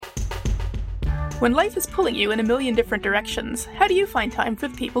When life is pulling you in a million different directions, how do you find time for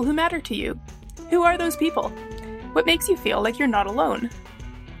the people who matter to you? Who are those people? What makes you feel like you're not alone?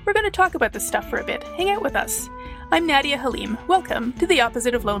 We're going to talk about this stuff for a bit. Hang out with us. I'm Nadia Halim. Welcome to The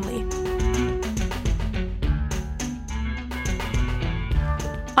Opposite of Lonely.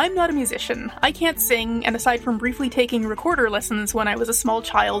 I'm not a musician. I can't sing, and aside from briefly taking recorder lessons when I was a small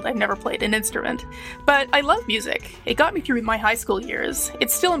child, I've never played an instrument. But I love music. It got me through my high school years.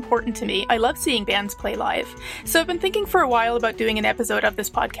 It's still important to me. I love seeing bands play live. So I've been thinking for a while about doing an episode of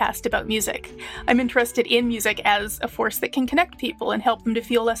this podcast about music. I'm interested in music as a force that can connect people and help them to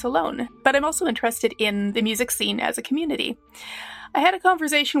feel less alone. But I'm also interested in the music scene as a community. I had a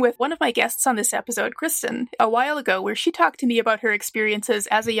conversation with one of my guests on this episode, Kristin, a while ago where she talked to me about her experiences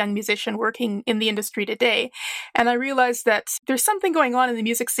as a young musician working in the industry today, and I realized that there's something going on in the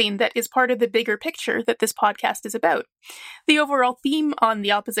music scene that is part of the bigger picture that this podcast is about. The overall theme on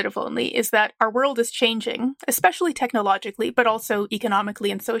The Opposite of Lonely is that our world is changing, especially technologically, but also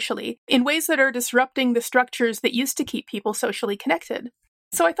economically and socially, in ways that are disrupting the structures that used to keep people socially connected.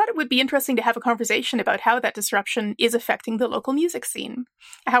 So I thought it would be interesting to have a conversation about how that disruption is affecting the local music scene.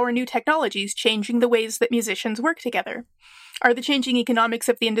 How are new technologies changing the ways that musicians work together? Are the changing economics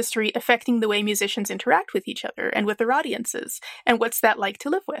of the industry affecting the way musicians interact with each other and with their audiences? And what's that like to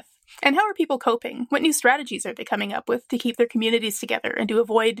live with? And how are people coping? What new strategies are they coming up with to keep their communities together and to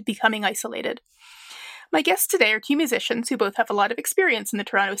avoid becoming isolated? My guests today are two musicians who both have a lot of experience in the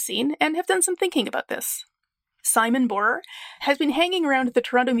Toronto scene and have done some thinking about this. Simon Borer has been hanging around the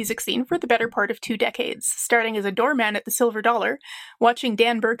Toronto music scene for the better part of 2 decades, starting as a doorman at the Silver Dollar, watching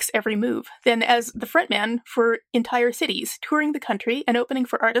Dan Burke's every move, then as the frontman for entire cities, touring the country and opening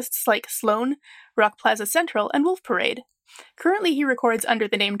for artists like Sloan, Rock Plaza Central, and Wolf Parade. Currently he records under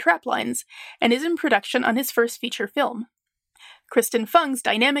the name Traplines, and is in production on his first feature film. Kristin Fung's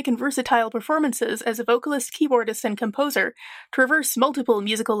dynamic and versatile performances as a vocalist, keyboardist, and composer traverse multiple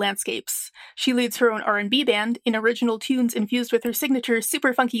musical landscapes. She leads her own R&B band in original tunes infused with her signature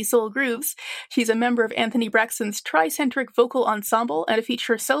super funky soul grooves. She's a member of Anthony Braxton's tricentric vocal ensemble and a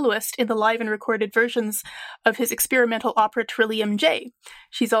feature soloist in the live and recorded versions of his experimental opera Trillium J.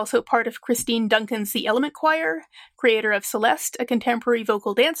 She's also part of Christine Duncan's The Element Choir, creator of Celeste, a contemporary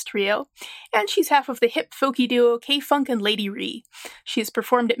vocal dance trio, and she's half of the hip folky duo K-Funk and Lady Ree. She has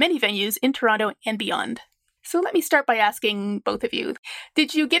performed at many venues in Toronto and beyond. So let me start by asking both of you,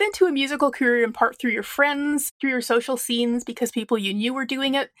 did you get into a musical career in part through your friends, through your social scenes, because people you knew were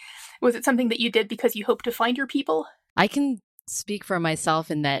doing it? Was it something that you did because you hoped to find your people? I can speak for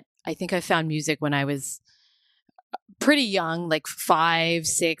myself in that I think I found music when I was pretty young, like 5,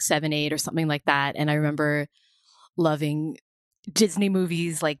 6, 7, 8 or something like that. And I remember loving Disney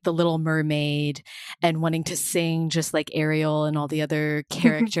movies like The Little Mermaid and wanting to sing just like Ariel and all the other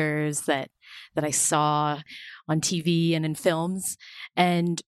characters that I saw on TV and in films.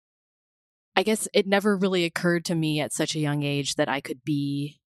 And I guess it never really occurred to me at such a young age that I could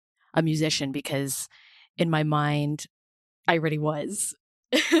be a musician, because in my mind, I already was.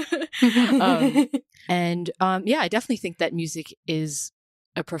 Yeah, I definitely think that music is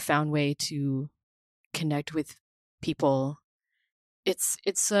a profound way to connect with people.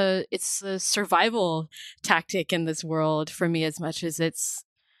 It's a survival tactic in this world for me as much as it's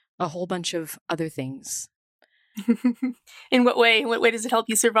a whole bunch of other things. In what way? What way does it help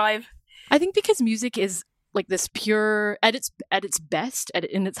you survive? I think because music is like this pure, at its best,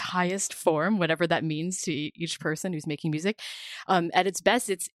 in its highest form, whatever that means to each person who's making music. At its best,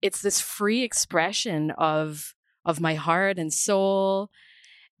 it's this free expression of my heart and soul,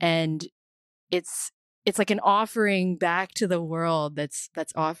 and it's like an offering back to the world that's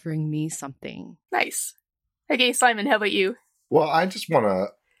offering me something. Nice. Okay, Simon, how about you? Well, I just want to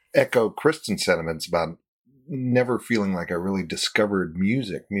echo Kristin's sentiments about never feeling like I really discovered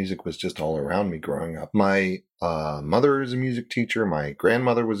music. Music was just all around me growing up. My mother is a music teacher. My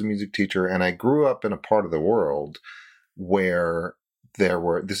grandmother was a music teacher. And I grew up in a part of the world where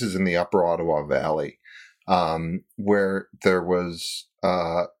this is in the Upper Ottawa Valley, where there was,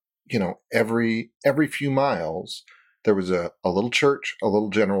 every few miles, there was a little church, a little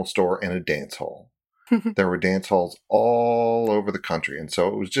general store, and a dance hall. There were dance halls all over the country. And so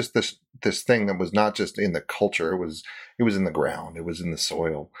it was just this thing that was not just in the culture. It was in the ground. It was in the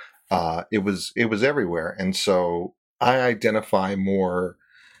soil. It was everywhere. And so I identify more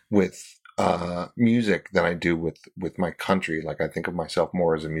with music than I do with my country. Like, I think of myself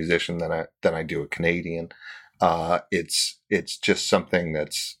more as a musician than I do a Canadian. It's just something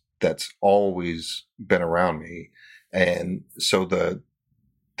that's always been around me. And so the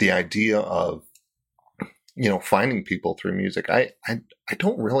idea of, finding people through music. I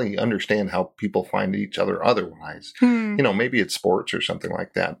don't really understand how people find each other otherwise. Maybe it's sports or something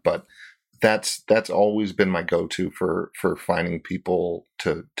like that, but that's always been my go-to for finding people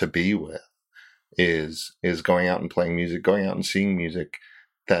to be with is going out and playing music, going out and seeing music.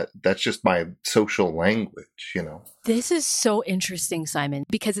 That's just my social language, This is so interesting, Simon,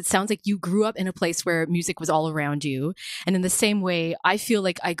 because it sounds like you grew up in a place where music was all around you. And in the same way, I feel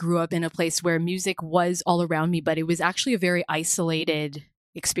like I grew up in a place where music was all around me, but it was actually a very isolated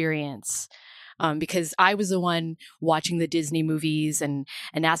experience. Because I was the one watching the Disney movies and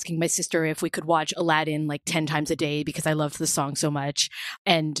asking my sister if we could watch Aladdin like 10 times a day because I loved the song so much.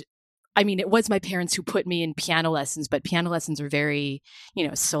 And I mean, it was my parents who put me in piano lessons, but piano lessons are very,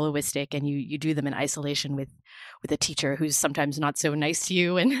 soloistic, and you do them in isolation with a teacher who's sometimes not so nice to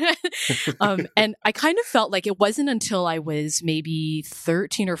you. And and I kind of felt like it wasn't until I was maybe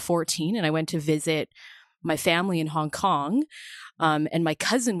 13 or 14 and I went to visit my family in Hong Kong. And my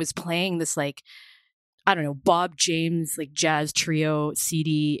cousin was playing this Bob James jazz trio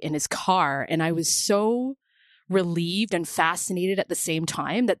CD in his car. And I was so relieved and fascinated at the same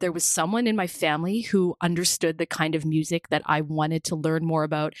time that there was someone in my family who understood the kind of music that I wanted to learn more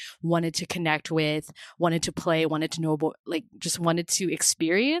about, wanted to connect with, wanted to play, wanted to know about, just wanted to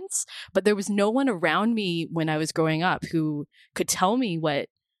experience. But there was no one around me when I was growing up who could tell me what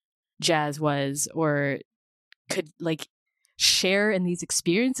jazz was or could share in these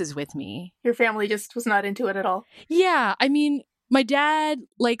experiences with me. Your family just was not into it at all. Yeah, I mean, my dad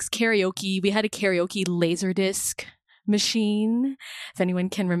likes karaoke. We had a karaoke Laserdisc machine, if anyone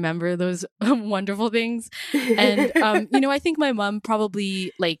can remember those wonderful things. And I think my mom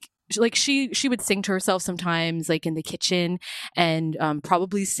probably she would sing to herself sometimes in the kitchen, and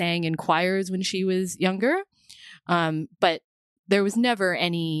probably sang in choirs when she was younger. But there was never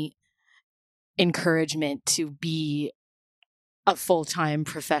any encouragement to be a full-time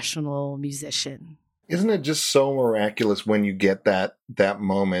professional musician. Isn't it just so miraculous when you get that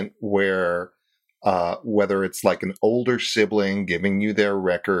moment where whether it's an older sibling giving you their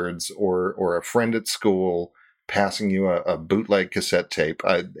records or a friend at school passing you a bootleg cassette tape,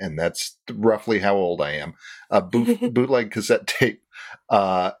 and that's roughly how old I am, a bootleg cassette tape,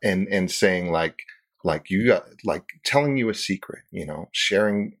 and saying you got telling you a secret,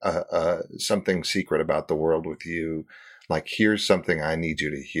 sharing something secret about the world with you. Here's something I need you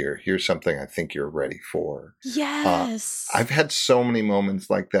to hear. Here's something I think you're ready for. Yes. I've had so many moments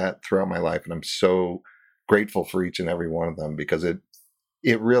like that throughout my life, and I'm so grateful for each and every one of them because it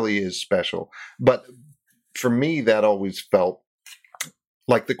really is special. But for me, that always felt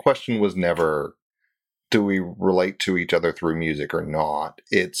like the question was never, do we relate to each other through music or not?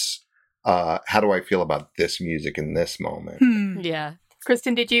 It's, how do I feel about this music in this moment? Yeah.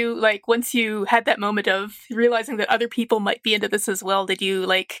 Kristin, did you, once you had that moment of realizing that other people might be into this as well, did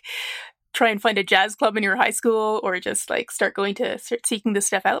you, try and find a jazz club in your high school or just, start seeking this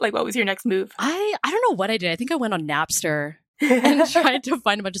stuff out? What was your next move? I don't know what I did. I think I went on Napster and tried to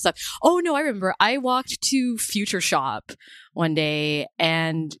find a bunch of stuff. Oh, no, I remember. I walked to Future Shop one day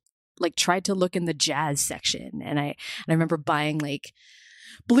and, tried to look in the jazz section. And I remember buying,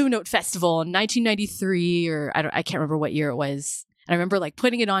 Blue Note Festival in 1993, or I can't remember what year it was. And I remember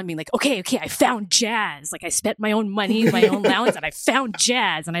putting it on, being okay, I found jazz. I spent my own money, my own allowance, and I found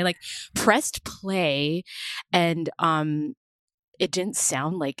jazz. And I pressed play, and it didn't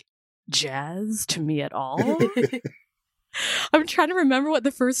sound like jazz to me at all. I'm trying to remember what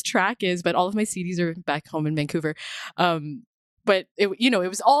the first track is, but all of my CDs are back home in Vancouver. But it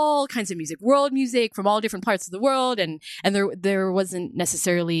was all kinds of music, world music from all different parts of the world, and there wasn't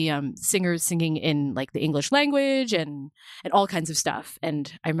necessarily singers singing in the English language and all kinds of stuff.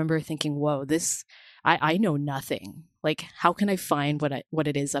 And I remember thinking, whoa, I know nothing. How can I find what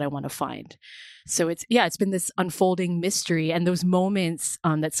it is that I want to find? So it's been this unfolding mystery, and those moments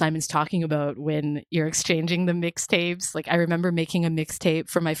that Simon's talking about when you're exchanging the mixtapes. I remember making a mixtape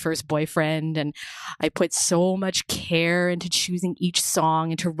for my first boyfriend, and I put so much care into choosing each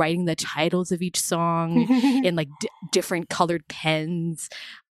song, into writing the titles of each song in different colored pens.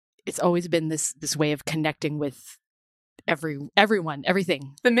 It's always been this way of connecting with everyone,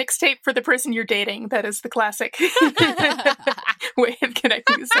 everything. The mixtape for the person you're dating. That is the classic way of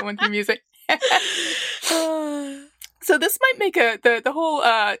connecting with someone through music. So this might make the whole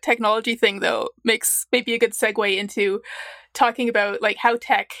technology thing, though, makes maybe a good segue into talking about how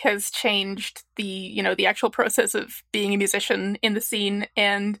tech has changed the actual process of being a musician in the scene.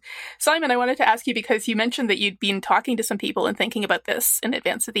 And Simon, I wanted to ask you, because you mentioned that you'd been talking to some people and thinking about this in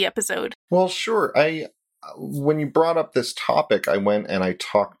advance of the episode. Well, sure. when you brought up this topic, I went and I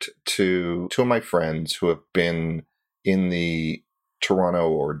talked to two of my friends who have been in the Toronto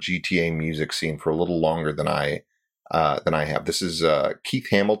or GTA music scene for a little longer than I have. This is Keith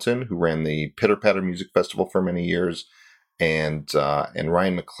Hamilton, who ran the Pitter Patter Music Festival for many years, and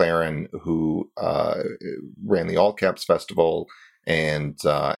Ryan McLaren, who ran the All Caps Festival and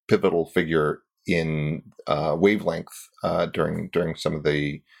pivotal figure in Wavelength during some of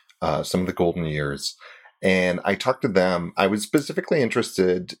the golden years. And I talked to them. I was specifically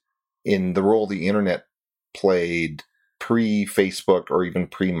interested in the role the internet played pre-Facebook or even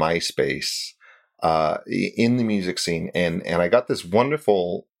pre-MySpace in the music scene. And I got this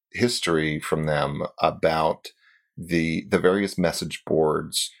wonderful history from them about the various message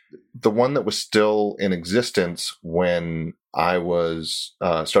boards. The one that was still in existence when I was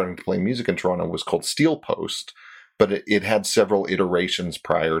starting to play music in Toronto was called Steel Post, but it had several iterations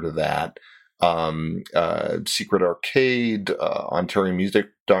prior to that. Secret Arcade,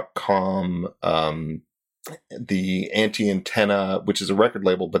 OntarioMusic.com, the Anti-Antenna, which is a record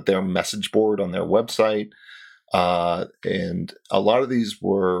label, but their message board on their website. And a lot of these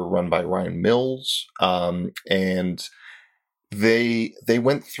were run by Ryan Mills. And they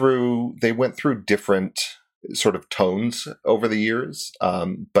went through different sort of tones over the years.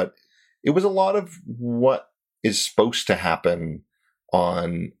 But it was a lot of what is supposed to happen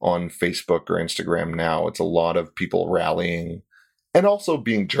on Facebook or Instagram now. It's a lot of people rallying and also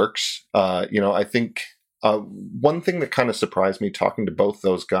being jerks. I think one thing that kind of surprised me talking to both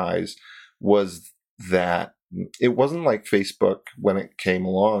those guys was that it wasn't like Facebook when it came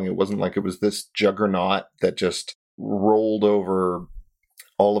along. It wasn't like it was this juggernaut that just rolled over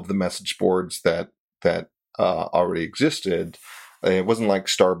all of the message boards that already existed. It wasn't like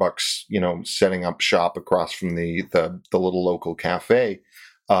Starbucks, setting up shop across from the little local cafe.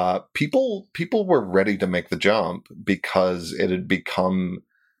 People were ready to make the jump because it had become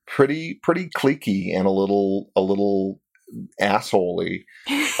pretty cliquey and a little assholey.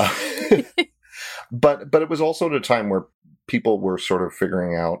 But it was also at a time where people were sort of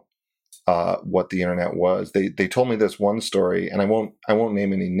figuring out what the internet was. They told me this one story, and I won't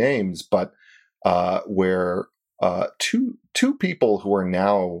name any names, but where two people who are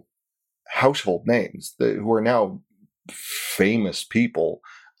now household names, who are now famous people,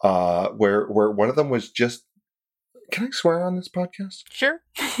 where one of them was just, can I swear on this podcast? Sure.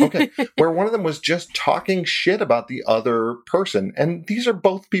 Okay. Where one of them was just talking shit about the other person. And these are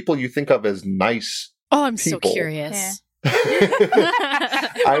both people you think of as nice Oh, I'm people. so curious. Yeah.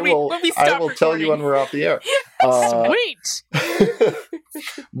 I will tell you when we're off the air. Sweet.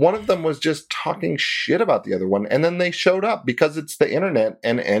 One of them was just talking shit about the other one, and then they showed up because it's the internet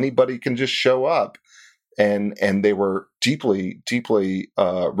and anybody can just show up. And they were deeply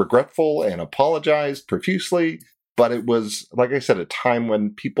regretful and apologized profusely. But it was, like I said, a time when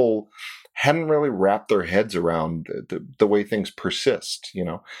people hadn't really wrapped their heads around the way things persist,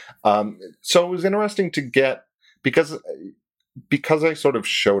 So it was interesting to get, because I sort of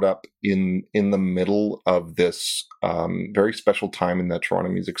showed up in the middle of this very special time in the Toronto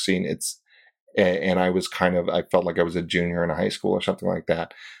music scene. And I felt like I was a junior in high school or something like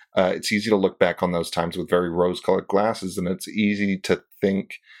that. It's easy to look back on those times with very rose-colored glasses, and it's easy to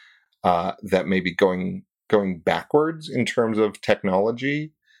think that maybe going backwards in terms of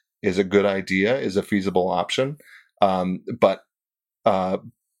technology is a good idea, is a feasible option. But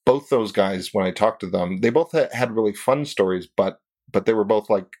both those guys, when I talked to them, they both had really fun stories, but they were both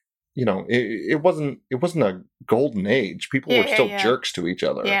like, it wasn't a golden age. People were still jerks to each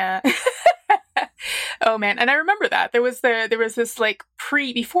other. Yeah. Oh man, and I remember that there was this like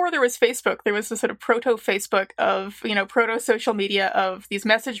before there was Facebook, there was this sort of proto Facebook of proto social media of these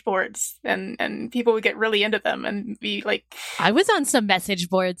message boards, and people would get really into them and be like, I was on some message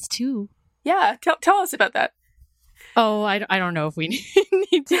boards too. Yeah, tell us about that. Oh, I don't know if we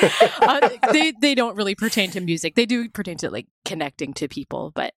need to. They don't really pertain to music. They do pertain to like connecting to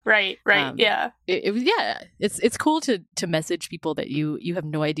people, but right, yeah. It's cool to message people that you have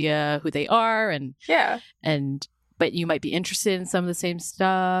no idea who they are, but you might be interested in some of the same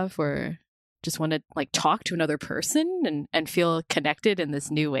stuff, or just want to like talk to another person and feel connected in this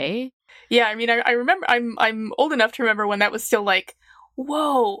new way. Yeah, I mean, I remember. I'm old enough to remember when that was still like,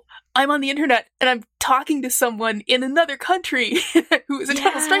 whoa, I'm on the internet and I'm talking to someone in another country who is a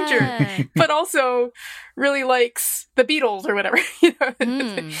total stranger, but also really likes the Beatles or whatever.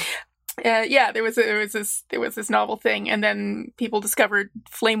 Yeah, there was this novel thing, and then people discovered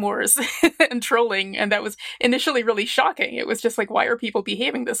flame wars and trolling, and that was initially really shocking. It was just like, why are people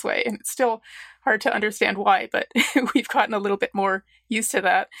behaving this way? And it's still hard to understand why, but we've gotten a little bit more used to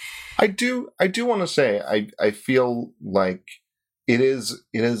that. I do want to say I feel like it is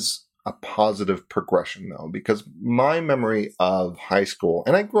a positive progression, though, because my memory of high school,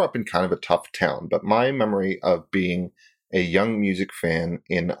 and I grew up in kind of a tough town, but my memory of being a young music fan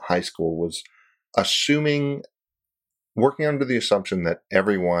in high school was working under the assumption that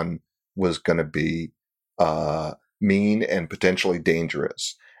everyone was going to be mean and potentially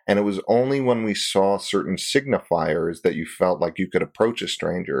dangerous. And it was only when we saw certain signifiers that you felt like you could approach a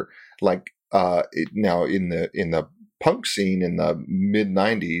stranger. Like now in the punk scene in the mid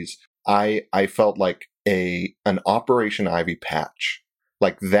 90s, I felt like an Operation Ivy patch,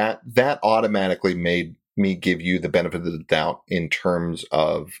 like that automatically made me give you the benefit of the doubt in terms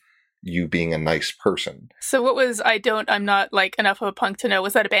of you being a nice person. So what was I'm not like enough of a punk to know?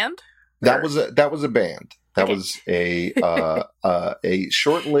 Was that a band? That was a band. That Okay. was a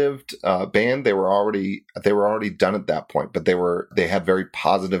short-lived band. They were already done at that point, but they had very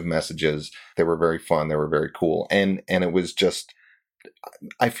positive messages. They were very fun. They were very cool, and it was just,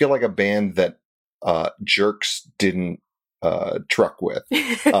 I feel like a band that jerks didn't truck with.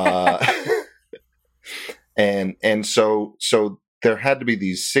 And so there had to be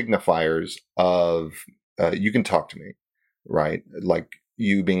these signifiers of you can talk to me, right? Like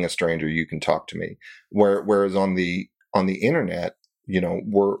you being a stranger, you can talk to me. Whereas on the internet,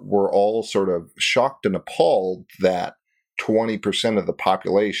 we're all sort of shocked and appalled that 20% of the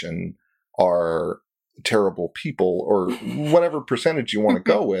population are terrible people, or whatever percentage you want to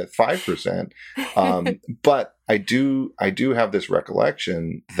go with, 5%. But I do have this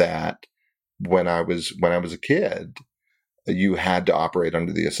recollection that when I was a kid, you had to operate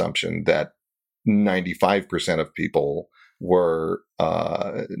under the assumption that 95% of people were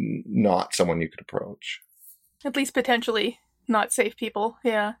not someone you could approach. At least potentially not safe people.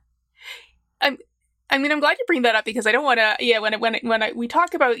 Yeah. I'm glad you bring that up, because I don't want to. Yeah, when we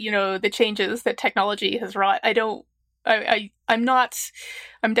talk about the changes that technology has wrought,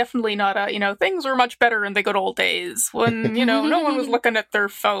 I'm definitely not a things were much better in the good old days when no one was looking at their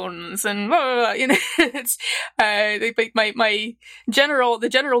phones and it's the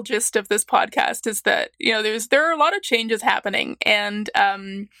general gist of this podcast is that there are a lot of changes happening, and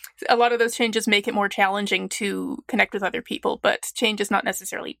a lot of those changes make it more challenging to connect with other people, but change is not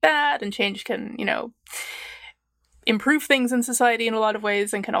necessarily bad, and change can improve things in society in a lot of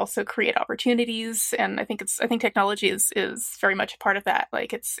ways, and can also create opportunities. And I think technology is very much a part of that.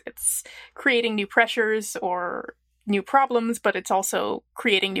 Like it's creating new pressures or new problems, but it's also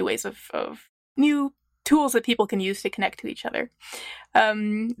creating new ways of new tools that people can use to connect to each other.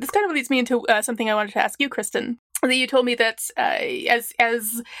 This kind of leads me into something I wanted to ask you, Kristin. That you told me that as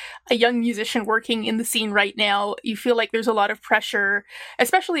a young musician working in the scene right now, you feel like there's a lot of pressure,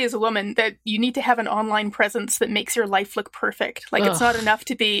 especially as a woman, that you need to have an online presence that makes your life look perfect. Like, It's not enough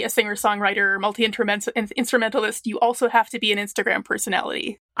to be a singer-songwriter or multi-instrumentalist. You also have to be an Instagram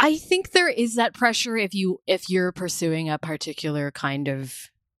personality. I think there is that pressure if you're pursuing a particular kind of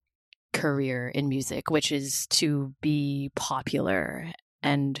career in music, which is to be popular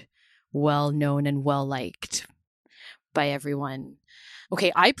and well known and well liked by everyone.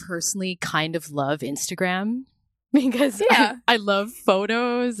 Okay, I personally kind of love Instagram because I love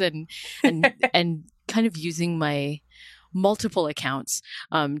photos and kind of using my multiple accounts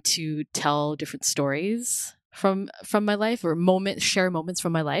to tell different stories from my life, or share moments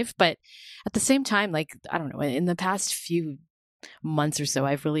from my life. But at the same time, like, I don't know, in the past few months or so,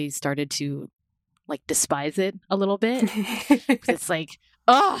 I've really started to like despise it a little bit. It's like,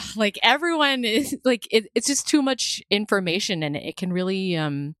 like everyone is like, it's just too much information, and it can really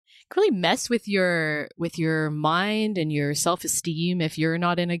mess with your mind and your self-esteem if you're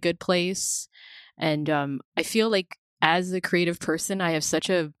not in a good place. And I feel like as a creative person, I have such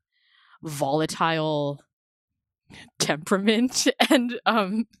a volatile temperament and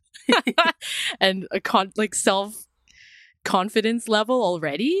and a self-confidence level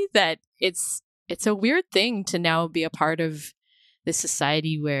already, that it's a weird thing to now be a part of this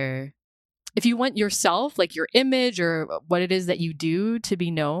society where if you want yourself, like your image or what it is that you do to be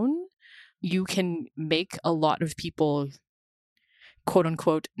known, you can make a lot of people, quote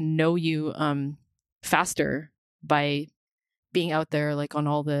unquote, know you faster by being out there, like on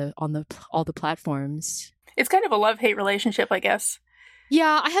all the platforms. It's kind of a love-hate relationship, I guess.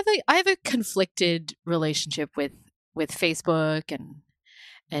 Yeah, I have a conflicted relationship with Facebook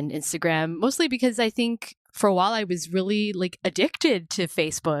and Instagram, mostly because I think for a while I was really like addicted to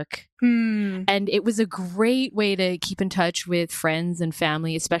Facebook. And it was a great way to keep in touch with friends and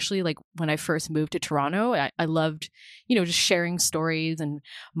family, especially like when I first moved to Toronto. I loved, just sharing stories and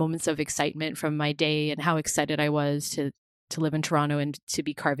moments of excitement from my day and how excited I was to live in Toronto and to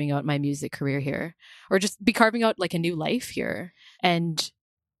be carving out my music career here, or just be carving out like a new life here. And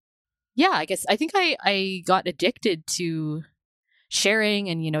yeah, I think I got addicted to sharing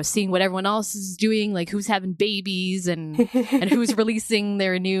and seeing what everyone else is doing, like who's having babies and who's releasing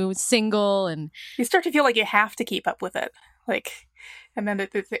their new single, and you start to feel like you have to keep up with it, like, and then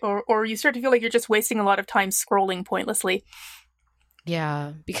or you start to feel like you're just wasting a lot of time scrolling pointlessly.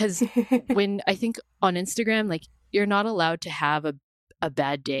 Yeah, because when I think on Instagram, like, you're not allowed to have a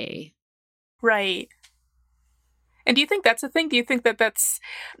bad day, right? And do you think that's a thing? Do you think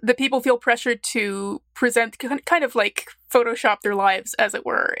that people feel pressured to present kind of like Photoshop their lives, as it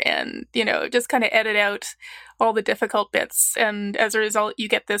were, and, just kind of edit out all the difficult bits. And as a result, you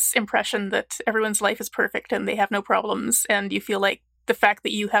get this impression that everyone's life is perfect and they have no problems. And you feel like the fact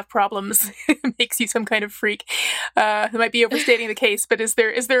that you have problems makes you some kind of freak. It might be overstating the case, but is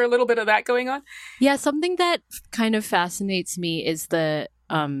there a little bit of that going on? Yeah, something that kind of fascinates me is the,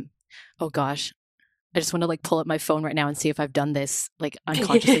 oh gosh, I just want to like pull up my phone right now and see if I've done this like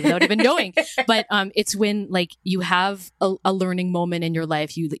unconsciously without even knowing. But it's when like you have a learning moment in your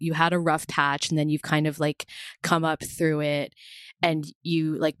life, you had a rough patch and then you've kind of like come up through it, and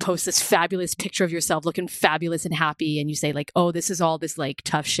you like post this fabulous picture of yourself looking fabulous and happy, and you say like, oh, this is all this like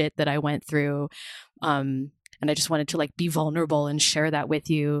tough shit that I went through. And I just wanted to like be vulnerable and share that with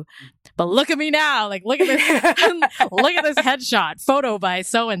you. But look at me now, like look at this, look at this headshot photo by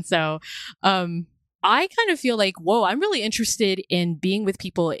so-and-so. I kind of feel like, whoa, I'm really interested in being with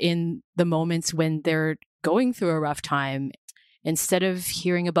people in the moments when they're going through a rough time instead of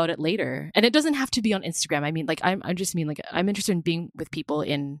hearing about it later. And it doesn't have to be on Instagram. I mean, like, I'm interested in being with people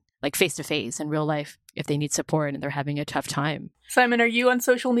in like face to face in real life if they need support and they're having a tough time. Simon, are you on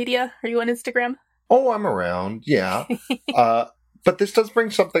social media? Are you on Instagram? Oh, I'm around. Yeah. But this does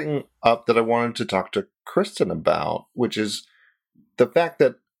bring something up that I wanted to talk to Kristin about, which is the fact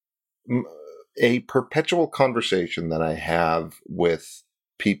that a perpetual conversation that I have with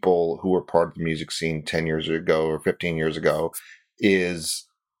people who were part of the music scene 10 years ago or 15 years ago is,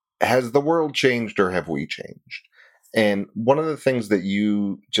 has the world changed or have we changed? And one of the things that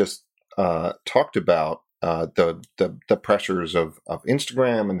you just talked about, the pressures of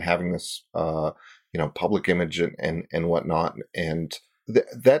Instagram and having this, public image and whatnot. And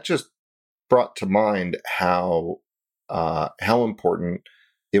that just brought to mind how important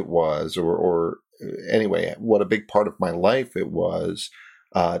it was, or anyway, what a big part of my life it was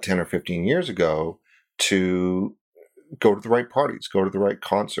 10 or 15 years ago to go to the right parties, go to the right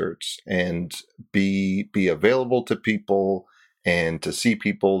concerts, and be available to people, and to see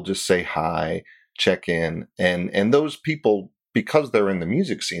people, just say hi, check in. And those people, because they're in the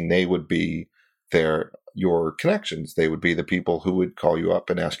music scene, they would be your connections. They would be the people who would call you up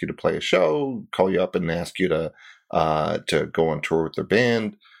and ask you to play a show, call you up and ask you to go on tour with their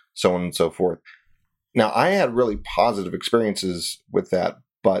band, so on and so forth. Now, I had really positive experiences with that,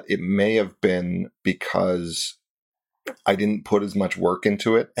 but it may have been because I didn't put as much work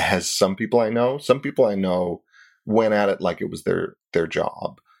into it as some people I know. Some people I know went at it like it was their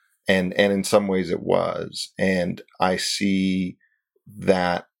job. And in some ways it was. And I see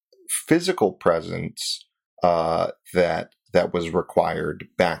that physical presence that was required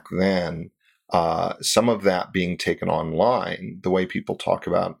back then, some of that being taken online, the way people talk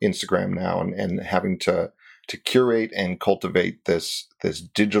about Instagram now, and having to curate and cultivate this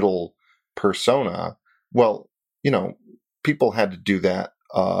digital persona. Well, people had to do that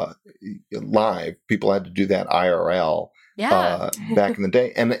live. People had to do that IRL back in the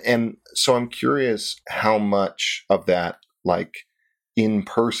day. And so I'm curious how much of that like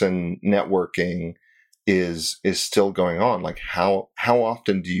in-person networking is still going on. Like how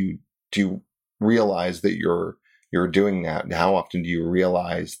often do you realize that you're doing that? And how often do you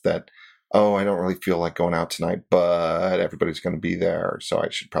realize that, oh, I don't really feel like going out tonight, but everybody's going to be there, so I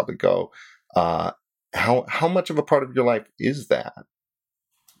should probably go. How much of a part of your life is that?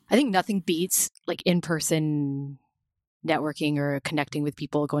 I think nothing beats like in-person networking or connecting with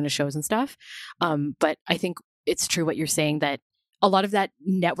people, going to shows and stuff. But I think it's true what you're saying, that a lot of that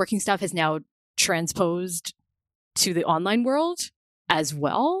networking stuff has now transposed to the online world as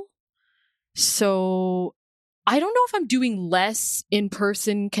well. So I don't know if I'm doing less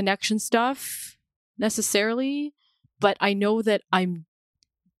in-person connection stuff necessarily, but I know that I'm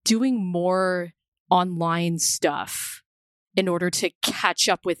doing more online stuff in order to catch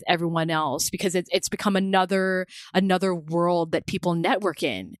up with everyone else, because it's become another world that people network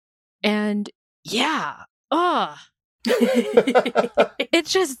in. And yeah, it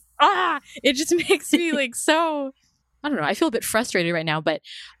just makes me like so, I don't know, I feel a bit frustrated right now. But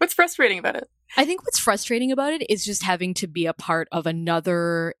what's frustrating about it? I think what's frustrating about it is just having to be a part of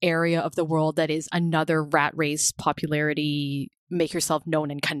another area of the world that is another rat race popularity, make yourself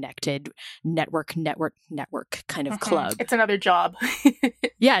known and connected network kind of club. It's another job.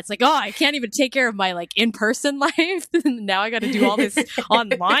 Yeah, it's like, I can't even take care of my like in-person life. Now I got to do all this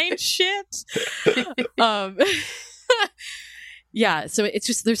online shit. Yeah, so it's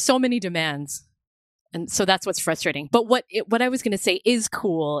just, there's so many demands. And so that's what's frustrating. But what I was going to say is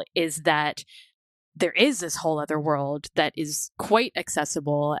cool is that there is this whole other world that is quite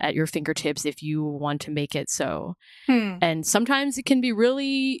accessible at your fingertips if you want to make it so. And sometimes it can be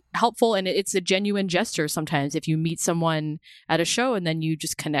really helpful, and it's a genuine gesture sometimes if you meet someone at a show and then you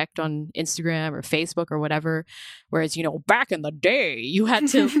just connect on Instagram or Facebook or whatever. Whereas, back in the day, you had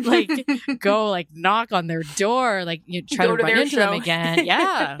to like go like knock on their door, like you try to run into them again.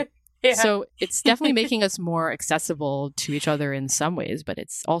 Yeah. Yeah. So it's definitely making us more accessible to each other in some ways, but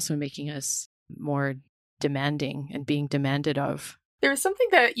it's also making us more demanding and being demanded of. There was something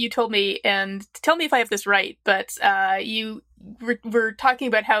that you told me, and tell me if I have this right, but you were talking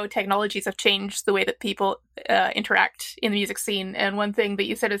about how technologies have changed the way that people interact in the music scene. And one thing that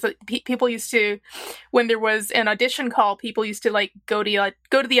you said is that people used to, when there was an audition call, people used to like go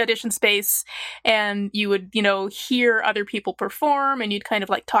to the audition space, and you would, hear other people perform, and you'd kind of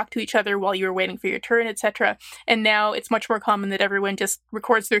like talk to each other while you were waiting for your turn, etc. And now it's much more common that everyone just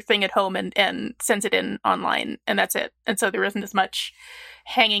records their thing at home and sends it in online, and that's it. And so there isn't as much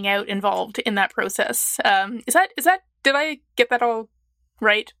hanging out involved in that process. Is that did I get that all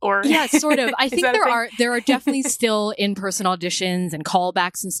right? Or yeah, sort of. I think there are definitely still in-person auditions and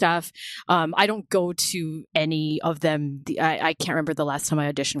callbacks and stuff. I don't go to any of them. I can't remember the last time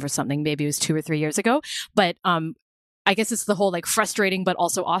I auditioned for something. Maybe it was 2 or 3 years ago. But I guess it's the whole like frustrating but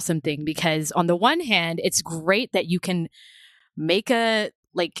also awesome thing, because on the one hand, it's great that you can make a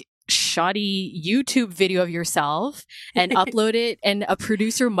like shoddy YouTube video of yourself and upload it, and a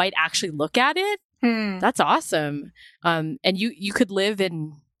producer might actually look at it. That's awesome. And you could live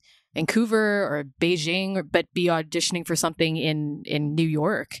in Vancouver or Beijing, but be auditioning for something in New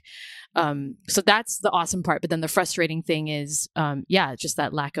York. So that's the awesome part. But then the frustrating thing is, just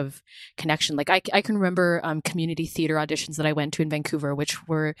that lack of connection. Like I can remember community theater auditions that I went to in Vancouver, which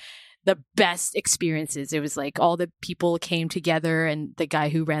were the best experiences. It was like all the people came together, and the guy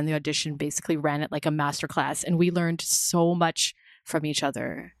who ran the audition basically ran it like a masterclass, and we learned so much from each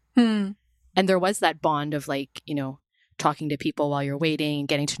other. And there was that bond of like, talking to people while you're waiting and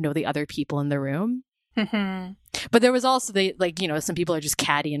getting to know the other people in the room. But there was also some people are just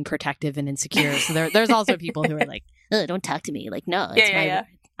catty and protective and insecure. So there's also people who are like, oh, don't talk to me. Like, no, it's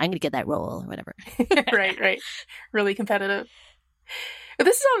I'm going to get that role or whatever. Right. Really competitive. But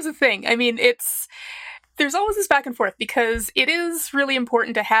this is always a thing. I mean, there's always this back and forth, because it is really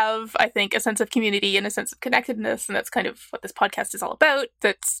important to have, I think, a sense of community and a sense of connectedness, and that's kind of what this podcast is all about.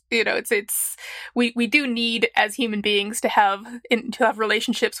 That's, we do need, as human beings, to have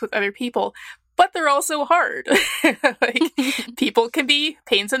relationships with other people, but they're also hard. Like, people can be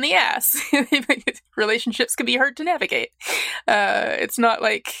pains in the ass. Relationships can be hard to navigate. It's not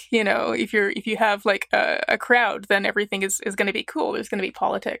like, if you have like a crowd, then everything is going to be cool. There's going to be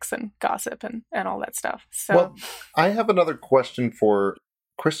politics and gossip and all that stuff. So, well, I have another question for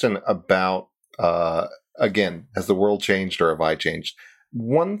Kristin about, again, has the world changed or have I changed?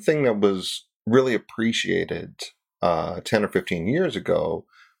 One thing that was really appreciated 10 or 15 years ago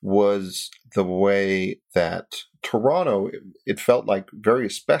was the way that Toronto, it felt like very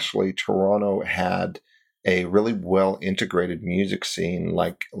especially Toronto had a really well integrated music scene,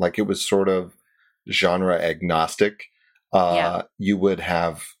 like it was sort of genre agnostic. You would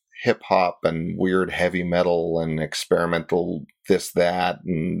have hip hop and weird heavy metal and experimental this, that,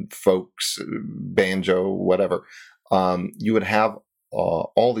 and folks, banjo, whatever. You would have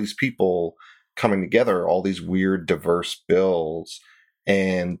all these people coming together, all these weird diverse bills.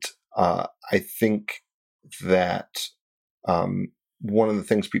 And I think that one of the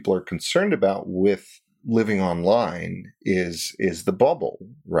things people are concerned about with living online is the bubble,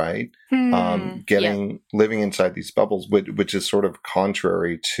 right? Living inside these bubbles, which is sort of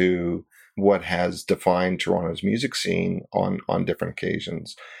contrary to what has defined Toronto's music scene on different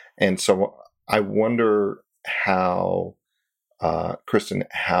occasions. And so I wonder how, Kristin,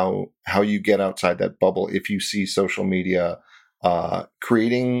 how you get outside that bubble if you see social media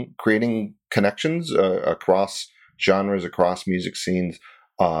creating connections across genres across music scenes,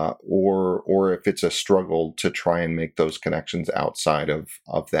 or if it's a struggle to try and make those connections outside of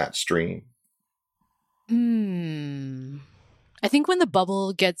that stream. I think when the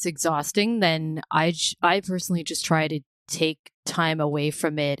bubble gets exhausting, then I personally just try to take time away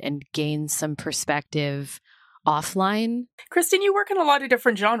from it and gain some perspective offline. Kristin, you work in a lot of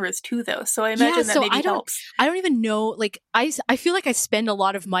different genres too, though, so I imagine that maybe helps. I don't even know. Like, I feel like I spend a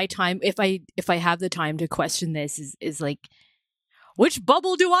lot of my time, if I have the time to question this, is like, which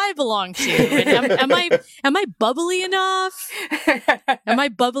bubble do I belong to? And am I bubbly enough? Am I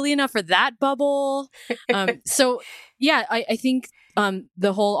bubbly enough for that bubble? So yeah, I think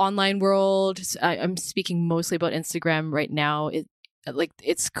the whole online world, I'm speaking mostly about Instagram right now.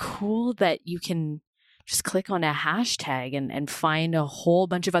 It's cool that you can just click on a hashtag and find a whole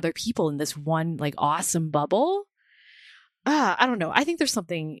bunch of other people in this one like awesome bubble. I don't know. I think there's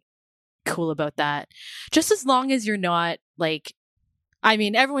something cool about that. Just as long as you're not like, I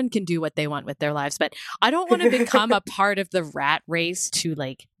mean, everyone can do what they want with their lives, but I don't want to become a part of the rat race to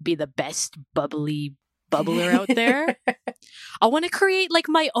like be the best bubbler out there. I want to create like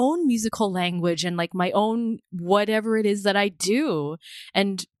my own musical language and like my own whatever it is that I do.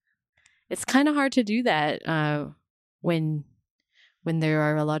 And it's kind of hard to do that when there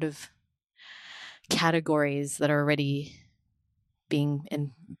are a lot of categories that are already being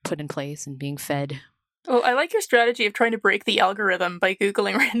put in place and being fed. Well, I like your strategy of trying to break the algorithm by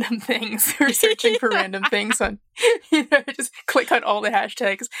Googling random things or searching for random things on, just click on all the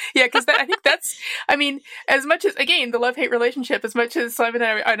hashtags. Yeah, because I think that's, I mean, as much as, again, the love-hate relationship, as much as Simon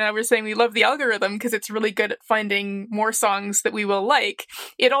and I were saying we love the algorithm because it's really good at finding more songs that we will like,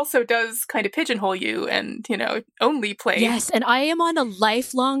 it also does kind of pigeonhole you and, only play. Yes, and I am on a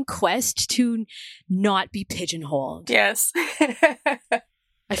lifelong quest to not be pigeonholed. Yes.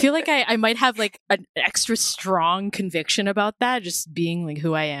 I feel like I might have like an extra strong conviction about that, just being like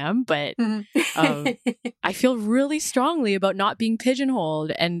who I am. But I feel really strongly about not being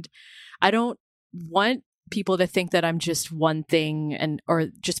pigeonholed. And I don't want people to think that I'm just one thing or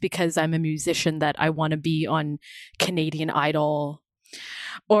just because I'm a musician that I want to be on Canadian Idol,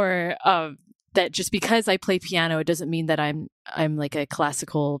 or that just because I play piano, it doesn't mean that I'm like a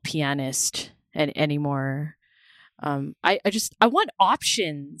classical pianist anymore. I want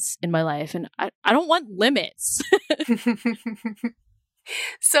options in my life, and I don't want limits.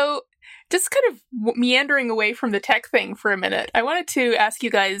 So, just kind of meandering away from the tech thing for a minute, I wanted to ask you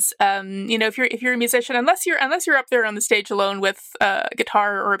guys, if you're a musician, unless you're up there on the stage alone with a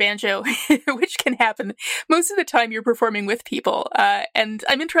guitar or a banjo, which can happen, most of the time you're performing with people. And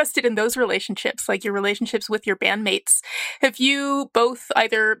I'm interested in those relationships, like your relationships with your bandmates. Have you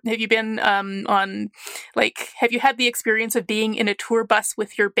been have you had the experience of being in a tour bus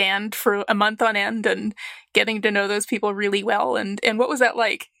with your band for a month on end and getting to know those people really well? And what was that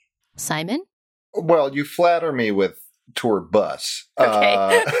like? Simon? Well, you flatter me with tour bus.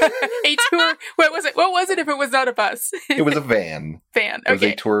 Okay. A tour. What was it? What was it if it was not a bus? It was a van. Van. Okay. It was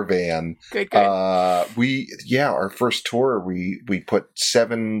a tour van. Good. Our first tour, we put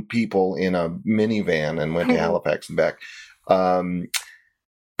 7 people in a minivan and went to Halifax and back.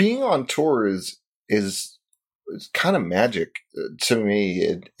 Being on tour is kind of magic to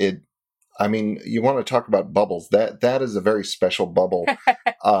me. I mean, you want to talk about bubbles. That is a very special bubble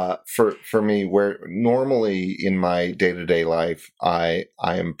for me, where normally in my day-to-day life, I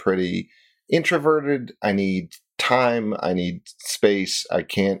am pretty introverted. I need time. I need space. I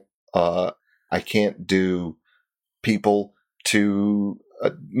can't do people too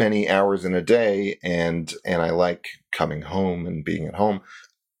many hours in a day, and I like coming home and being at home.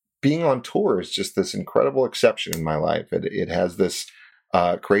 Being on tour is just this incredible exception in my life. It has this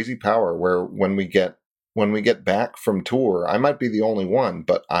crazy power where when we get back from tour, I might be the only one,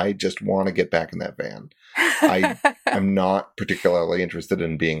 but I just want to get back in that van. I'm not particularly interested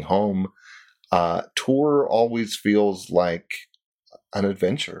in being home. Tour always feels like an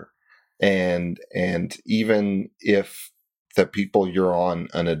adventure. And even if the people you're on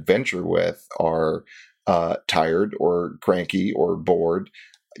an adventure with are tired or cranky or bored,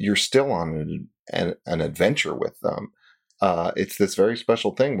 you're still on an adventure with them. It's this very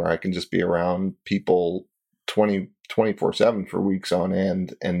special thing where I can just be around people 24/7 for weeks on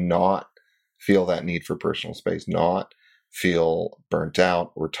end and not feel that need for personal space, not feel burnt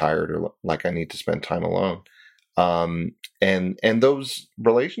out or tired or like I need to spend time alone. And those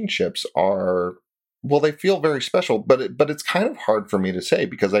relationships are, well, they feel very special, but it's kind of hard for me to say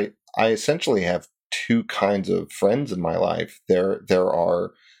because I essentially have 2 kinds of friends in my life. There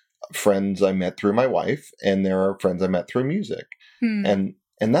are friends I met through my wife, and there are friends I met through music. And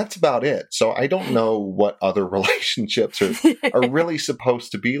And that's about it. So I don't know what other relationships are really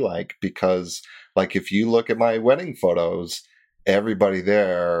supposed to be like, because like if you look at my wedding photos, everybody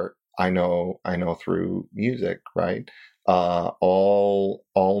there I know through music, right? All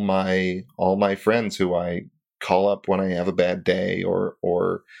my friends who I call up when I have a bad day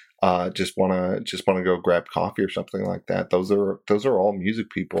or just want to go grab coffee or something like that. Those are all music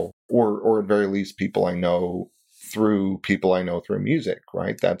people, or at very least people I know through music,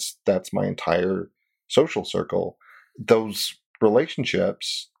 right? That's my entire social circle. Those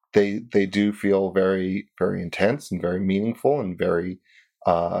relationships, they do feel very, very intense and very meaningful and very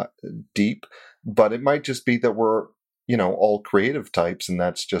deep. But it might just be that we're, all creative types, and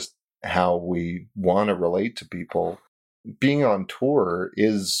that's just how we want to relate to people. Being on tour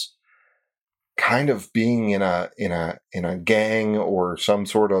is kind of being in a gang or some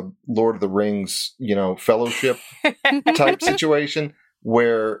sort of Lord of the Rings, fellowship type situation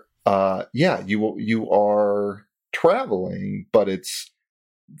where, you are traveling, but it's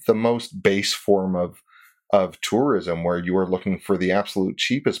the most base form of tourism, where you are looking for the absolute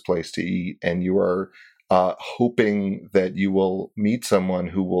cheapest place to eat, and you are hoping that you will meet someone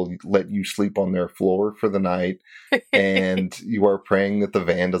who will let you sleep on their floor for the night, and you are praying that the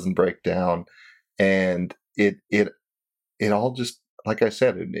van doesn't break down. And it all just, like I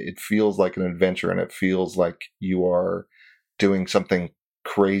said, it feels like an adventure, and it feels like you are doing something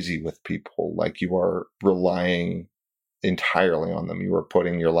crazy with people, like you are relying entirely on them. You are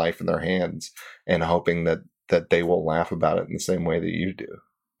putting your life in their hands and hoping that they will laugh about it in the same way that you do.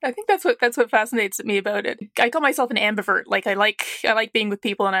 I think that's what fascinates me about it. I call myself an ambivert. Like I like being with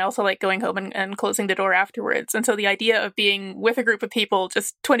people, and I also like going home and closing the door afterwards. And so the idea of being with a group of people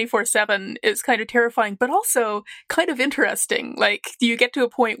just 24/7 is kind of terrifying, but also kind of interesting. Like, do you get to a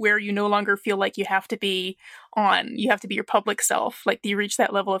point where you no longer feel like you have to be your public self? Like, do you reach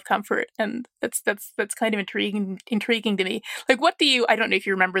that level of comfort? And that's kind of intriguing to me. Like, I don't know if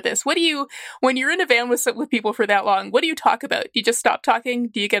you remember this. When you're in a van with people for that long, what do you talk about? Do you just stop talking?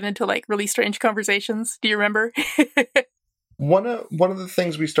 Do you get into like really strange conversations? Do you remember? One of the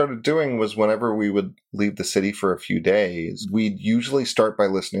things we started doing was, whenever we would leave the city for a few days, we'd usually start by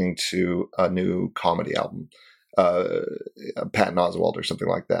listening to a new comedy album. Patton Oswalt or something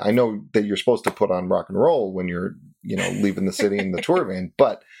like that. I know that you're supposed to put on rock and roll when you're, leaving the city in the tour van,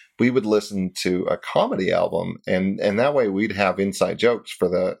 but we would listen to a comedy album, and that way we'd have inside jokes for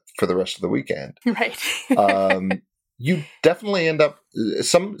the rest of the weekend. Right. You definitely end up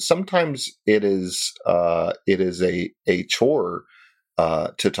sometimes it is a chore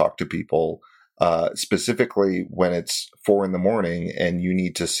to talk to people. Specifically when it's 4 a.m. and you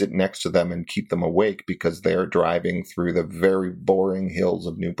need to sit next to them and keep them awake because they're driving through the very boring hills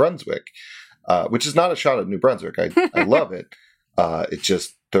of New Brunswick, which is not a shot at New Brunswick. I love it. It's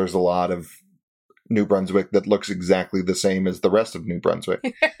just, there's a lot of New Brunswick that looks exactly the same as the rest of New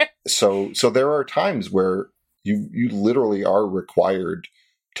Brunswick. So there are times where you literally are required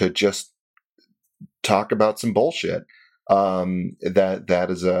to just talk about some bullshit. That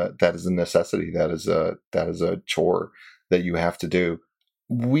is a necessity. That is a chore that you have to do.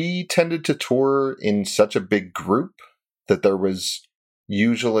 We tended to tour in such a big group that there was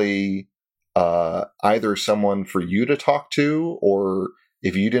usually either someone for you to talk to, or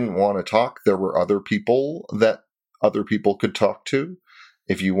if you didn't want to talk, there were other people that other people could talk to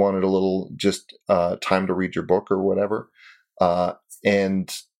if you wanted a little just time to read your book or whatever.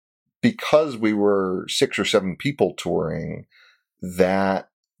 And because we were 6 or 7 people touring, that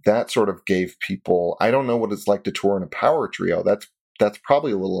sort of gave people, I don't know what it's like to tour in a power trio. That's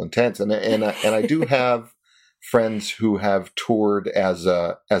probably a little intense. And I do have friends who have toured as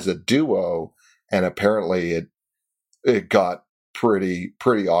a duo, and apparently it got pretty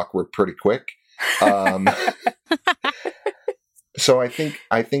awkward pretty quick. So I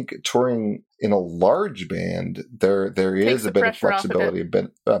think touring in a large band, there is a bit of flexibility,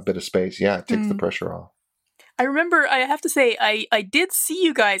 a bit of space. Yeah, it takes the pressure off. I remember, I have to say, I did see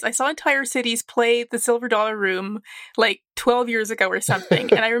you guys. I saw Entire Cities play the Silver Dollar Room like 12 years ago or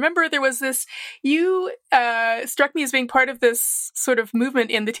something. And I remember there was this, you struck me as being part of this sort of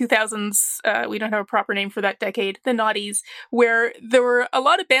movement in the 2000s. We don't have a proper name for that decade, the noughties, where there were a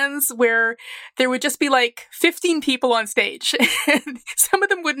lot of bands where there would just be like 15 people on stage. Some of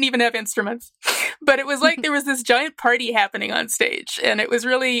them wouldn't even have instruments. But it was like there was this giant party happening on stage, and it was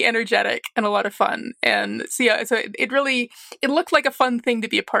really energetic and a lot of fun. And so it looked like a fun thing to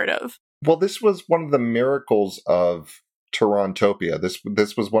be a part of. Well, this was one of the miracles of Torontopia.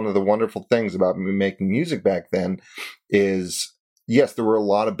 This was one of the wonderful things about making music back then is, yes, there were a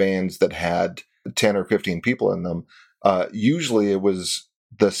lot of bands that had 10 or 15 people in them. Usually it was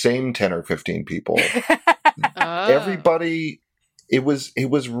the same 10 or 15 people. Everybody, it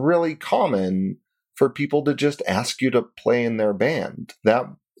was really common for people to just ask you to play in their band. That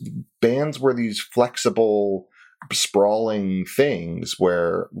bands were these flexible, sprawling things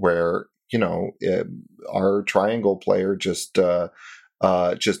where our triangle player just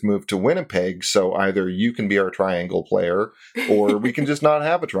moved to Winnipeg, so either you can be our triangle player, or we can just not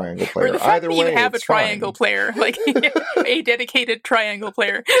have a triangle player. Or the fact Either that way, you have a it's triangle fine. player, like a dedicated triangle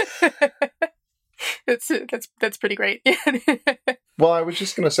player. That's pretty great. Well, I was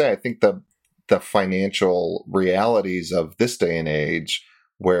just going to say, I think the financial realities of this day and age,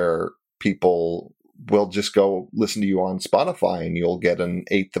 where people will just go listen to you on Spotify and you'll get an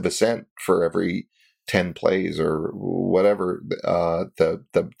eighth of a cent for every 10 plays or whatever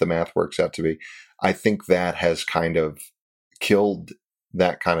the math works out to be. I think that has kind of killed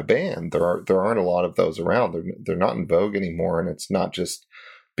that kind of band. There aren't a lot of those around. They're not in vogue anymore, and it's not just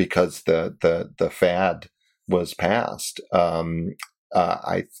because the fad was past.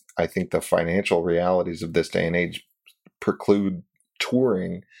 I think the financial realities of this day and age preclude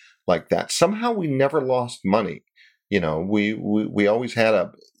touring like that. Somehow we never lost money. We always had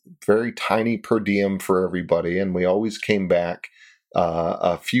a very tiny per diem for everybody, and we always came back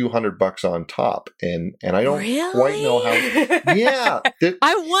a few $100 on top. And I don't quite know how. Yeah,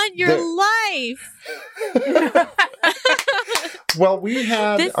 I want your life. Well, we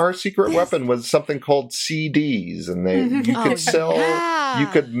had our secret weapon was something called CDs, and you could sell. Yeah. You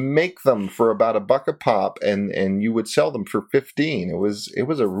could make them for about $1 a pop, and you would sell them for 15. It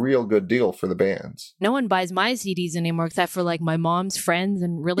was a real good deal for the bands. No one buys my CDs anymore except for like my mom's friends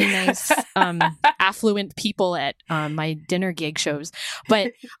and really nice affluent people at my dinner gig shows.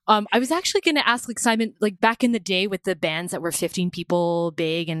 But I was actually going to ask, like, Simon, like back in the day with the bands that were 15 people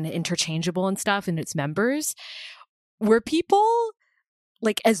big and interchangeable and stuff, and its members, were people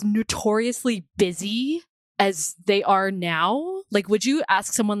like as notoriously busy as they are now? Like, would you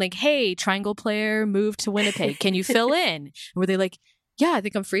ask someone like, "Hey, triangle player, move to Winnipeg. Can you fill in?" And were they like, "Yeah, I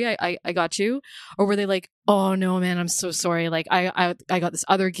think I'm free. I got you." Or were they like, "Oh no, man, I'm so sorry. Like, I got this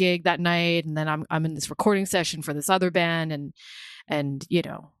other gig that night, and then I'm in this recording session for this other band, and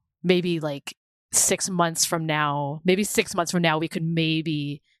maybe like 6 months from now, we could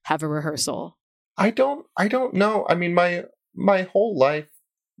maybe have a rehearsal." I don't know. I mean, my whole life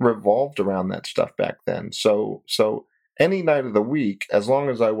revolved around that stuff back then. So any night of the week, as long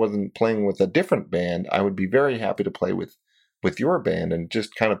as I wasn't playing with a different band, I would be very happy to play with your band and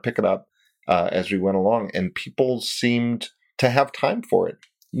just kind of pick it up as we went along. And people seemed to have time for it.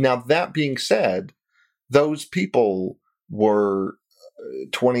 Now, that being said, those people were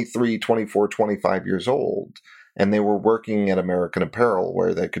 23, 24, 25 years old, and they were working at American Apparel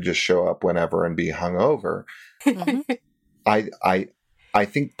where they could just show up whenever and be hungover. Mhm. I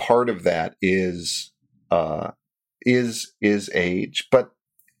think part of that is age, but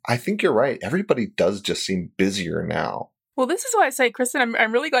I think you're right. Everybody does just seem busier now. Well, this is why I say, Kristin,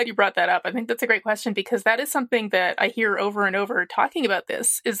 I'm really glad you brought that up. I think that's a great question, because that is something that I hear over and over talking about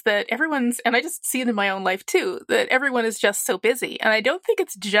this, is that everyone's, and I just see it in my own life too, that everyone is just so busy. And I don't think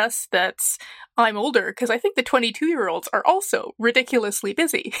it's just that I'm older, because I think the 22-year-olds are also ridiculously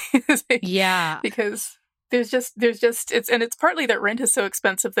busy. Yeah. Because there's just it's partly that rent is so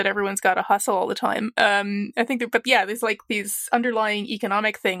expensive that everyone's got to hustle all the time. I think that, but yeah, there's like these underlying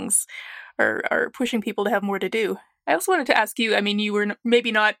economic things are pushing people to have more to do. I also wanted to ask you, I mean, you were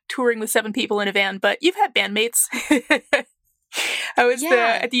maybe not touring with 7 people in a van, but you've had bandmates. How is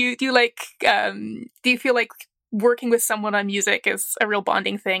do you like, do you feel like working with someone on music is a real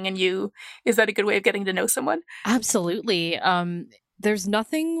bonding thing, and is that a good way of getting to know someone? Absolutely. There's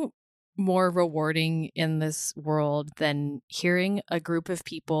nothing more rewarding in this world than hearing a group of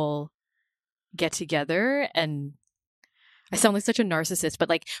people get together and, I sound like such a narcissist, but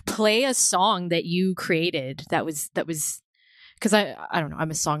like play a song that you created that was because I don't know,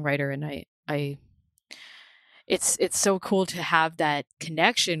 I'm a songwriter, and I it's so cool to have that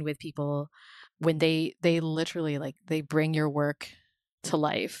connection with people when they literally, like, they bring your work to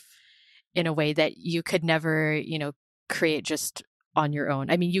life in a way that you could never, create just on your own.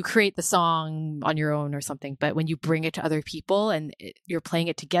 I mean, you create the song on your own or something, but when you bring it to other people and you're playing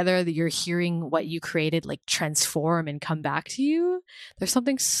it together, that you're hearing what you created like transform and come back to you, there's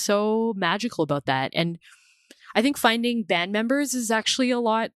something so magical about that. And I think finding band members is actually a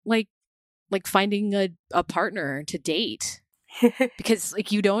lot like finding a partner to date. Because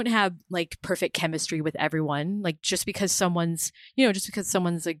like you don't have like perfect chemistry with everyone. Like just because someone's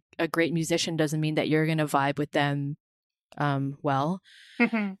like a great musician doesn't mean that you're going to vibe with them well.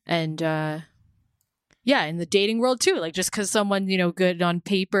 Mm-hmm. And yeah, in the dating world too. Like just because someone, good on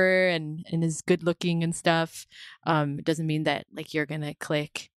paper and is good looking and stuff, it doesn't mean that like you're gonna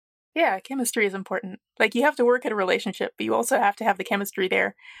click. Yeah, chemistry is important. Like you have to work at a relationship, but you also have to have the chemistry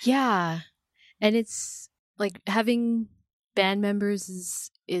there. Yeah. And it's like having band members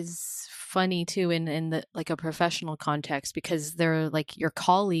is funny too in the like a professional context, because they're like your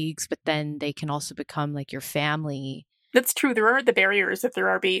colleagues, but then they can also become like your family. That's true. There aren't the barriers that there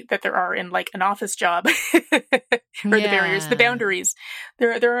are in like an office job, or the barriers, the boundaries.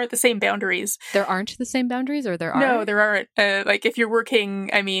 There aren't the same boundaries. There aren't the same boundaries, or there are? No, there aren't. Like if you're working,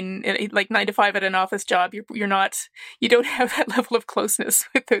 I mean, like 9 to 5 at an office job, you don't have that level of closeness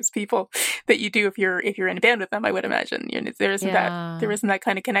with those people that you do if you're in a band with them. I would imagine there isn't that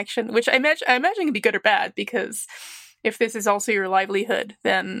kind of connection, which I imagine can be good or bad, because if this is also your livelihood,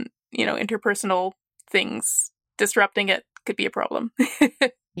 then interpersonal things. Disrupting it could be a problem.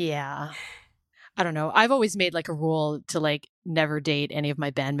 Yeah. I don't know. I've always made like a rule to like never date any of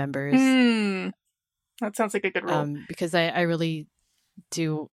my band members. That sounds like a good rule. Because I really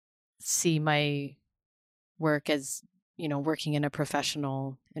do see my work as, working in a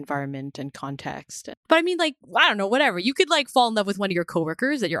professional environment and context. But I mean, like, I don't know, whatever. You could like fall in love with one of your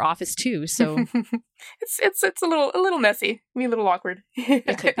coworkers at your office too. So it's a little messy. I mean, a little awkward.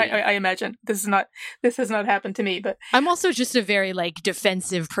 I imagine this has not happened to me, but I'm also just a very like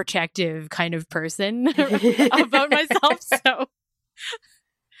defensive, protective kind of person about myself. So,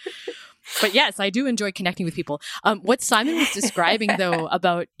 but yes, I do enjoy connecting with people. What Simon was describing though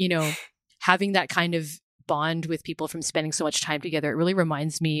about, having that kind of bond with people from spending so much time together, it really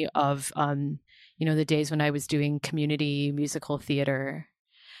reminds me of the days when I was doing community musical theater,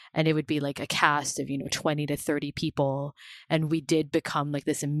 and it would be like a cast of 20 to 30 people, and we did become like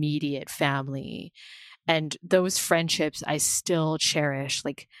this immediate family, and those friendships I still cherish.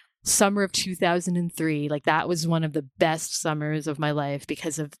 Like summer of 2003, like that was one of the best summers of my life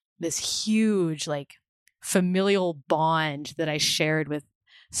because of this huge like familial bond that I shared with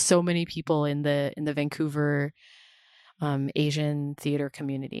so many people in the Vancouver Asian theater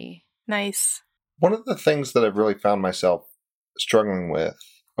community. Nice. One of the things that I've really found myself struggling with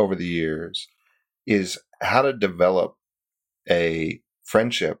over the years is how to develop a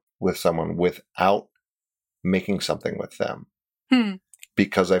friendship with someone without making something with them.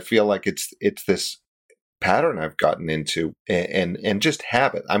 Because I feel like it's this pattern I've gotten into and just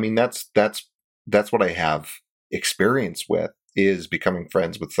habit. I mean, that's what I have experience with, is becoming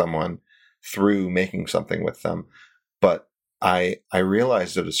friends with someone through making something with them. But I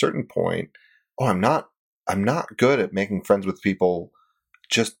realized at a certain point, I'm not good at making friends with people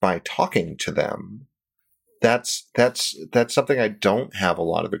just by talking to them. That's something I don't have a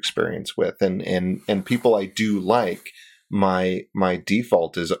lot of experience with. And people I do like, my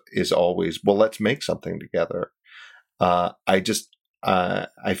default is always, well, let's make something together. I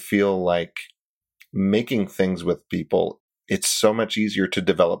feel like making things with people, it's so much easier to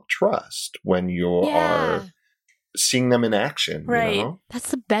develop trust when you are seeing them in action. Right.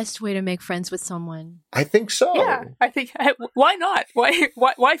 That's the best way to make friends with someone. I think so. Yeah, I think. Why not?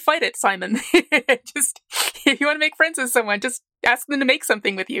 Why fight it, Simon? Just if you want to make friends with someone, just ask them to make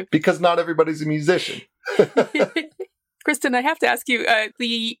something with you. Because not everybody's a musician. Kristin, I have to ask you,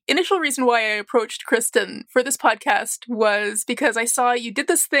 the initial reason why I approached Kristin for this podcast was because I saw you did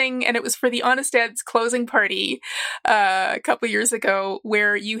this thing, and it was for the Honest Ed's closing party a couple of years ago,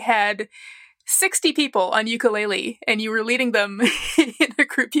 where you had 60 people on ukulele, and you were leading them in a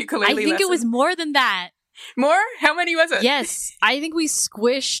group ukulele lesson. I think it was more than that. More? How many was it? Yes. I think we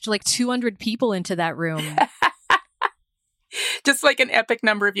squished like 200 people into that room. Just like an epic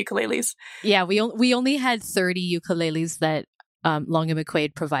number of ukuleles. Yeah, we only had 30 ukuleles that Long and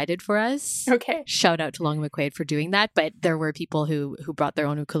McQuaid provided for us. Okay. Shout out to Long and McQuaid for doing that. But there were people who brought their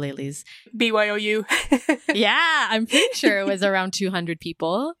own ukuleles. BYOU. Yeah, I'm pretty sure it was around 200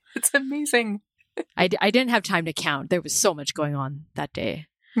 people. It's amazing. I didn't have time to count. There was so much going on that day.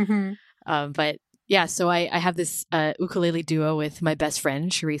 Mm-hmm. But yeah, so I have this ukulele duo with my best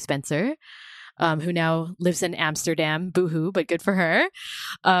friend, Cherie Spencer, who now lives in Amsterdam. Boo-hoo, but good for her.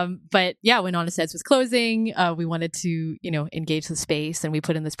 But yeah, when Honest Ed's was closing, we wanted to, engage the space, and we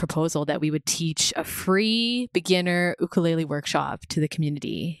put in this proposal that we would teach a free beginner ukulele workshop to the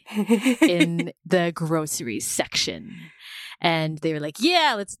community in the groceries section. And they were like,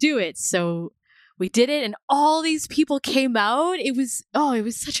 yeah, let's do it. So we did it, and all these people came out. It was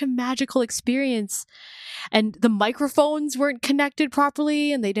such a magical experience. And the microphones weren't connected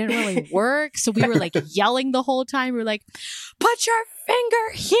properly and they didn't really work. So we were like yelling the whole time. We were like, put your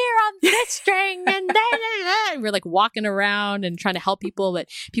finger here on this string. And we're like walking around and trying to help people. But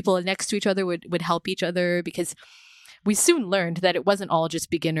people next to each other would help each other, because we soon learned that it wasn't all just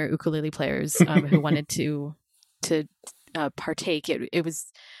beginner ukulele players who wanted to partake. It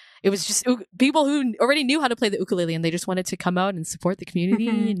was just people who already knew how to play the ukulele, and they just wanted to come out and support the community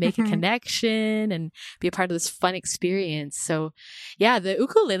and make a connection and be a part of this fun experience. So yeah, the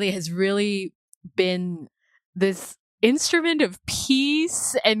ukulele has really been this instrument of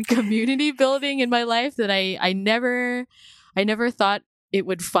peace and community building in my life that I never thought it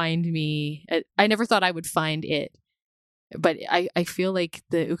would find me. I never thought I would find it. But I feel like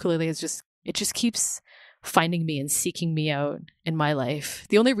the ukulele just keeps finding me and seeking me out in my life.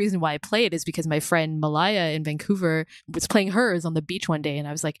 The only reason why I play it is because my friend Malaya in Vancouver was playing hers on the beach one day, and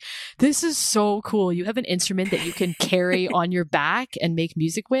I was like, this is so cool. You have an instrument that you can carry on your back and make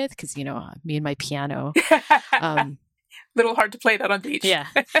music with, because, you know, me and my piano. Little hard to play that on beach. Yeah.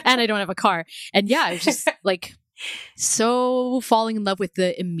 And I don't have a car. And yeah, I was just like so falling in love with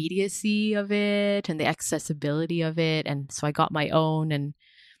the immediacy of it and the accessibility of it. And so I got my own, and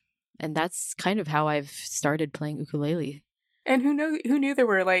that's kind of how I've started playing ukulele. And who knew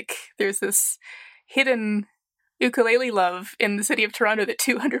there's this hidden ukulele love in the city of Toronto that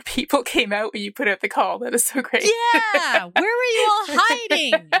 200 people came out when you put out the call. That is so great. Yeah! Where were you all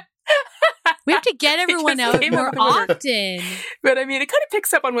hiding? We have to get everyone out more often. But I mean, it kind of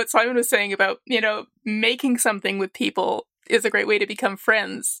picks up on what Simon was saying about, you know, making something with people is a great way to become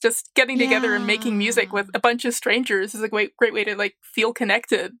friends. Just getting together and making music with a bunch of strangers is a great way to like feel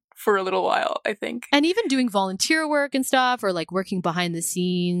connected for a little while, I think. And even doing volunteer work and stuff, or like working behind the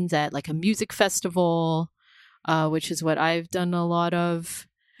scenes at like a music festival, which is what I've done a lot of.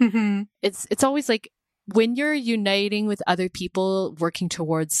 Mm-hmm. It's always like when you're uniting with other people working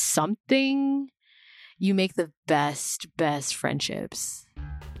towards something, you make the best friendships.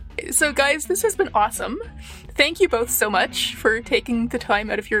 So guys, this has been awesome. Thank you both so much for taking the time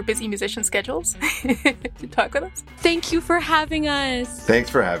out of your busy musician schedules to talk with us. Thank you for having us. Thanks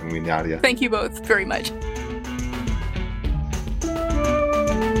for having me, Nadia. Thank you both very much.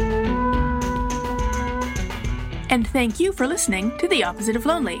 And thank you for listening to The Opposite of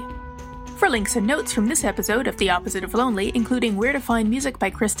Lonely. For links and notes from this episode of The Opposite of Lonely, including where to find music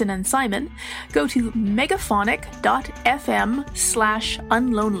by Kristin and Simon, go to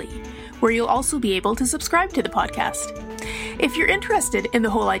megaphonic.fm/unlonely, where you'll also be able to subscribe to the podcast. If you're interested in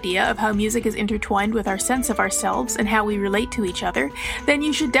the whole idea of how music is intertwined with our sense of ourselves and how we relate to each other, then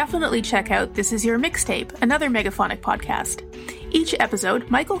you should definitely check out This Is Your Mixtape, another Megaphonic podcast. Each episode,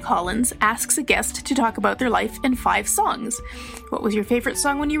 Michael Collins asks a guest to talk about their life in 5 songs. What was your favorite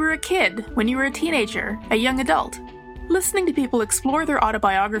song when you were a kid, when you were a teenager, a young adult? Listening to people explore their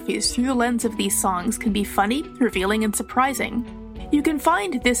autobiographies through the lens of these songs can be funny, revealing, and surprising. You can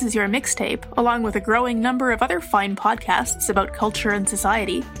find This Is Your Mixtape, along with a growing number of other fine podcasts about culture and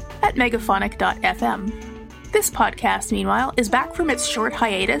society, at megaphonic.fm. This podcast, meanwhile, is back from its short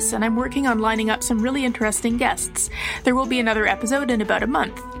hiatus, and I'm working on lining up some really interesting guests. There will be another episode in about a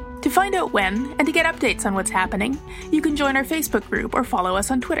month. To find out when, and to get updates on what's happening, you can join our Facebook group or follow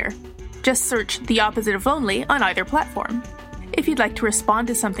us on Twitter. Just search The Opposite of Lonely on either platform. If you'd like to respond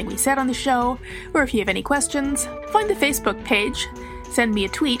to something we said on the show, or if you have any questions, find the Facebook page, send me a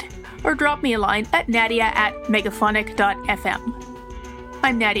tweet, or drop me a line at nadia@megaphonic.fm.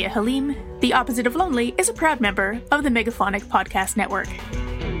 I'm Nadia Halim. The Opposite of Lonely is a proud member of the Megaphonic Podcast Network.